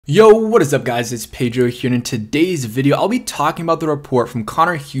Yo, what is up guys, it's Pedro here, and in today's video I'll be talking about the report from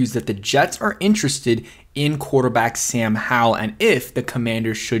Connor Hughes that the Jets are interested in quarterback Sam Howell and if the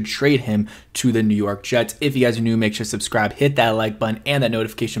Commanders should trade him to the New York Jets. If you guys are new, make sure to subscribe, hit that like button and that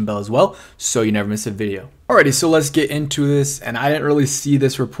notification bell as well so you never miss a video. Alrighty, so let's get into this, and I didn't really see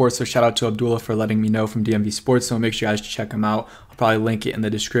this report, so shout out to Abdullah for letting me know from DMV Sports, so make sure you guys check him out. I'll probably link it in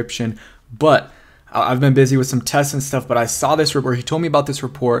the description, but I've been busy with some tests and stuff, but I saw this report. He told me about this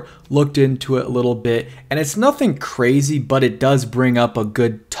report, looked into it a little bit, and it's nothing crazy, but it does bring up a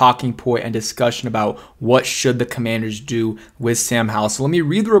good talking point and discussion about what should the Commanders do with Sam Howell. So let me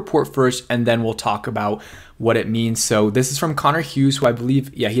read the report first, and then we'll talk about what it means. So this is from Connor Hughes, who I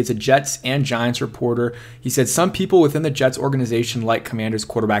believe, he is a Jets and Giants reporter. He said, some people within the Jets organization like Commanders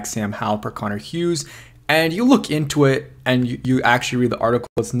quarterback Sam Howell, per Connor Hughes. And you look into it and you actually read the article.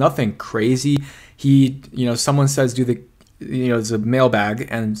 It's nothing crazy. Someone says, it's a mailbag,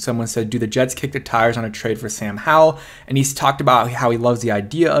 and someone said, do the Jets kick the tires on a trade for Sam Howell? And he's talked about how he loves the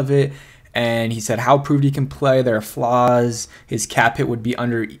idea of it. And he said, Howell proved he can play. There are flaws. His cap hit would be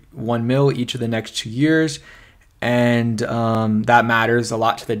under $1 million each of the next 2 years. And that matters a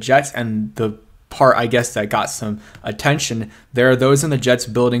lot to the Jets. And the part, I guess, that got some attention, there are those in the Jets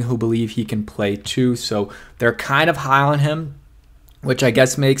building who believe he can play too. So they're kind of high on him, which I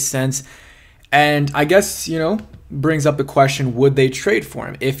guess makes sense. And I guess, brings up the question, would they trade for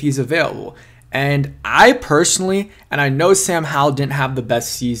him if he's available? And I personally, and I know Sam Howell didn't have the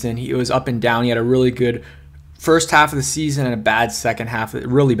best season. He was up and down. He had a really good first half of the season and a bad second half,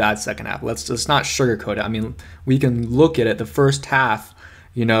 really bad second half. Let's not sugarcoat it. I mean, we can look at it. The first half,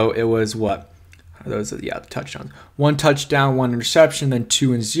 it was what? Those are the touchdowns. 1 touchdown, 1 interception, then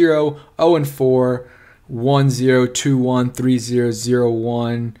 2-0, 0-4, 1-0, 2-1,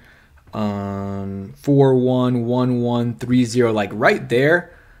 3-0, 0-1, 4-1, 1-1, 3-0. Like right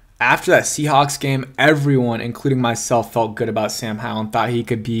there, after that Seahawks game, everyone, including myself, felt good about Sam Howell and thought he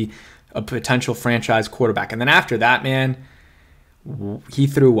could be a potential franchise quarterback. And then after that, man, he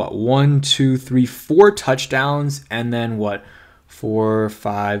threw what? 1, 2, 3, 4 touchdowns, and then what? 4,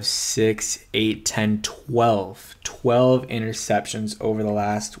 5, 6, 8, 10, 12 interceptions over the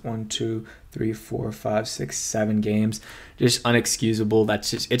last 1, 2, 3, 4, 5, 6, 7 games. Just unexcusable.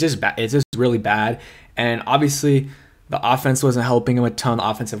 It's just really bad. And obviously the offense wasn't helping him a ton. The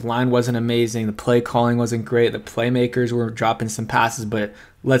offensive line wasn't amazing. The play calling wasn't great. The playmakers were dropping some passes, but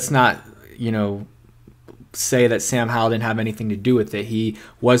let's not, say that Sam Howell didn't have anything to do with it. He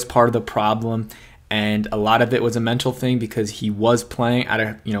was part of the problem. And a lot of it was a mental thing because he was playing at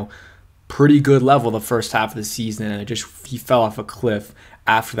a pretty good level the first half of the season, and he fell off a cliff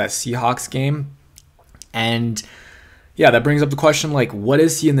after that Seahawks game. And yeah, that brings up the question, like, what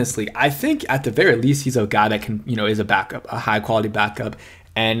is he in this league? I think at the very least he's a guy that can is a backup, a high quality backup.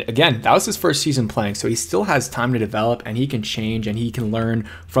 And again, that was his first season playing, so he still has time to develop, and he can change and he can learn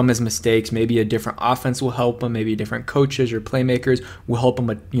from his mistakes. Maybe a different offense will help him, maybe different coaches or playmakers will help him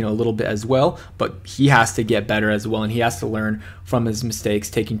a little bit as well, but he has to get better as well, and he has to learn from his mistakes,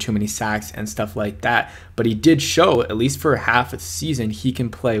 taking too many sacks and stuff like that. But he did show, at least for half of the season, he can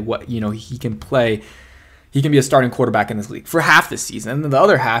play he can play. He can be a starting quarterback in this league for half the season. And then the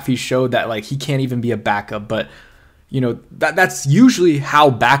other half, he showed that he can't even be a backup, but that's usually how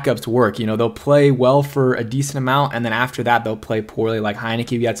backups work. They'll play well for a decent amount, and then after that, they'll play poorly. Like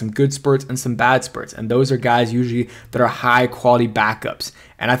Heineke, we had some good spurts and some bad spurts, and those are guys usually that are high-quality backups.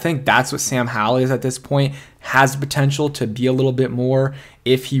 And I think that's what Sam Howell is at this point, has the potential to be a little bit more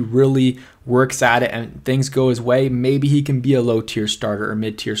if he really works at it and things go his way. Maybe he can be a low-tier starter or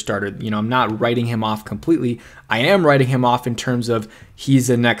mid-tier starter. I'm not writing him off completely. I am writing him off in terms of he's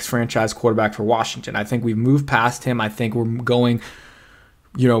the next franchise quarterback for Washington. I think we've moved past him. I think we're going,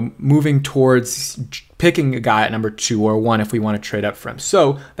 moving towards picking a guy at number 2 or 1 if we want to trade up for him.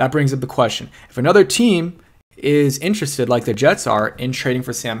 So that brings up the question. If another team is interested, like the Jets are, in trading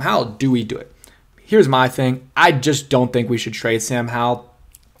for Sam Howell, do we do it? Here's my thing. I just don't think we should trade Sam Howell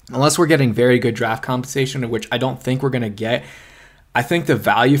unless we're getting very good draft compensation, which I don't think we're going to get. I think the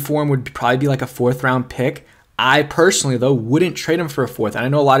value for him would probably be like a 4th round pick. I personally, though, wouldn't trade him for a 4th. And I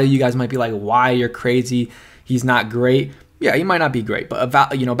know a lot of you guys might be like, why? You're crazy. He's not great. Yeah, he might not be great, but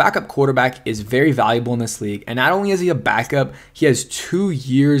a backup quarterback is very valuable in this league. And not only is he a backup, he has 2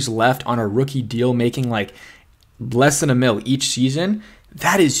 years left on a rookie deal, making like less than $1 million each season.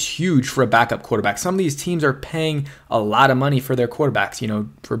 That is huge for a backup quarterback. Some of these teams are paying a lot of money for their quarterbacks,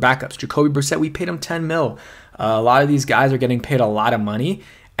 for backups. Jacoby Brissett, we paid him $10 million. A lot of these guys are getting paid a lot of money.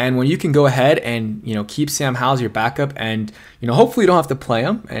 And when you can go ahead and, keep Sam Howell as your backup and, hopefully you don't have to play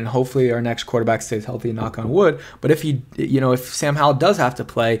him, and hopefully our next quarterback stays healthy, knock on wood. But if if Sam Howell does have to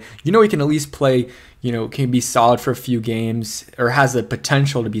play, he can at least play, can be solid for a few games, or has the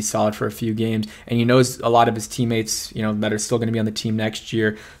potential to be solid for a few games. And he knows a lot of his teammates, that are still going to be on the team next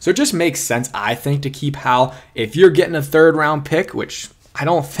year. So it just makes sense, I think, to keep Howell. If you're getting a 3rd round pick, which I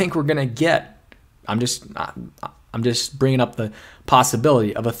don't think we're going to get, I'm just bringing up the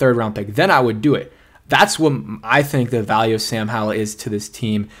possibility of a 3rd round pick, then I would do it. That's what I think the value of Sam Howell is to this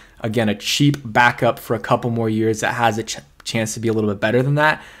team. Again, a cheap backup for a couple more years that has a chance to be a little bit better than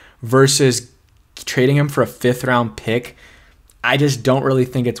that, versus trading him for a 5th round pick. I just don't really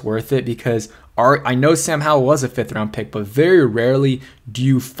think it's worth it, because I know Sam Howell was a 5th round pick, but very rarely do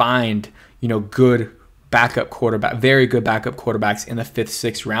you find, good backup quarterback, very good backup quarterbacks in the 5th,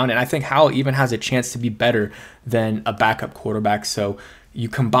 6th round. And I think Howell even has a chance to be better than a backup quarterback. So you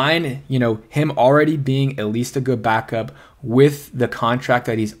combine, him already being at least a good backup with the contract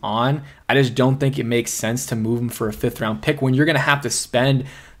that he's on. I just don't think it makes sense to move him for a 5th round pick when you're going to have to spend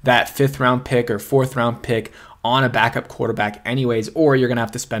that 5th round pick or 4th round pick on a backup quarterback anyways, or you're going to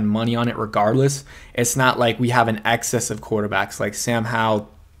have to spend money on it regardless. It's not like we have an excess of quarterbacks. Like Sam Howell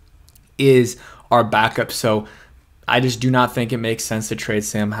is our backup. So I just do not think it makes sense to trade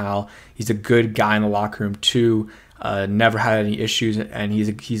Sam Howell. He's a good guy in the locker room too. Never had any issues, and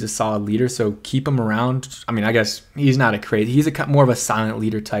he's a solid leader. So keep him around. I mean, I guess he's not a crazy. He's more of a silent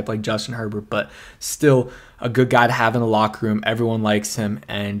leader type like Justin Herbert, but still a good guy to have in the locker room. Everyone likes him,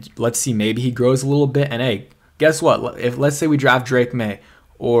 and let's see, maybe he grows a little bit. And hey, guess what? If let's say we draft Drake May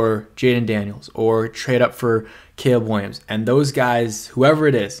or Jaden Daniels or trade up for Caleb Williams, and those guys, whoever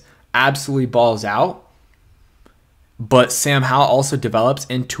it is, absolutely balls out, but Sam Howell also develops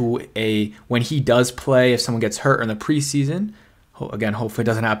into when he does play, if someone gets hurt in the preseason, again, hopefully it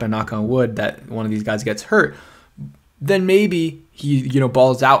doesn't happen, knock on wood, that one of these guys gets hurt, then maybe he,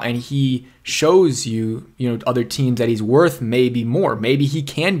 balls out and he shows other teams that he's worth maybe more. Maybe he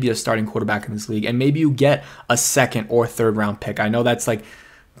can be a starting quarterback in this league, and maybe you get a 2nd or 3rd round pick. I know that's like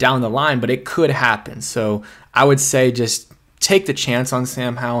down the line, but it could happen. So I would say just take the chance on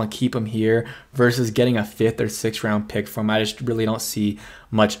Sam Howell and keep him here versus getting a 5th or 6th round pick from him. I just really don't see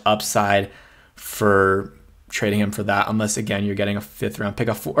much upside for trading him for that, unless again you're getting a 5th round pick,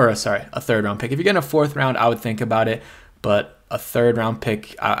 a 3rd round pick. If you're getting a 4th round, I would think about it, but a 3rd round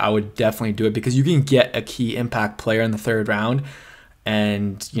pick, I would definitely do it, because you can get a key impact player in the 3rd round,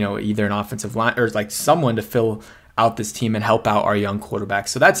 and either an offensive line or like someone to fill out this team and help out our young quarterback.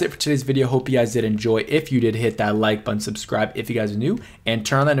 So that's it for today's video. Hope you guys did enjoy. If you did, hit that like button, subscribe if you guys are new, and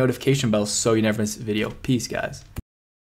turn on that notification bell so you never miss a video. Peace, guys.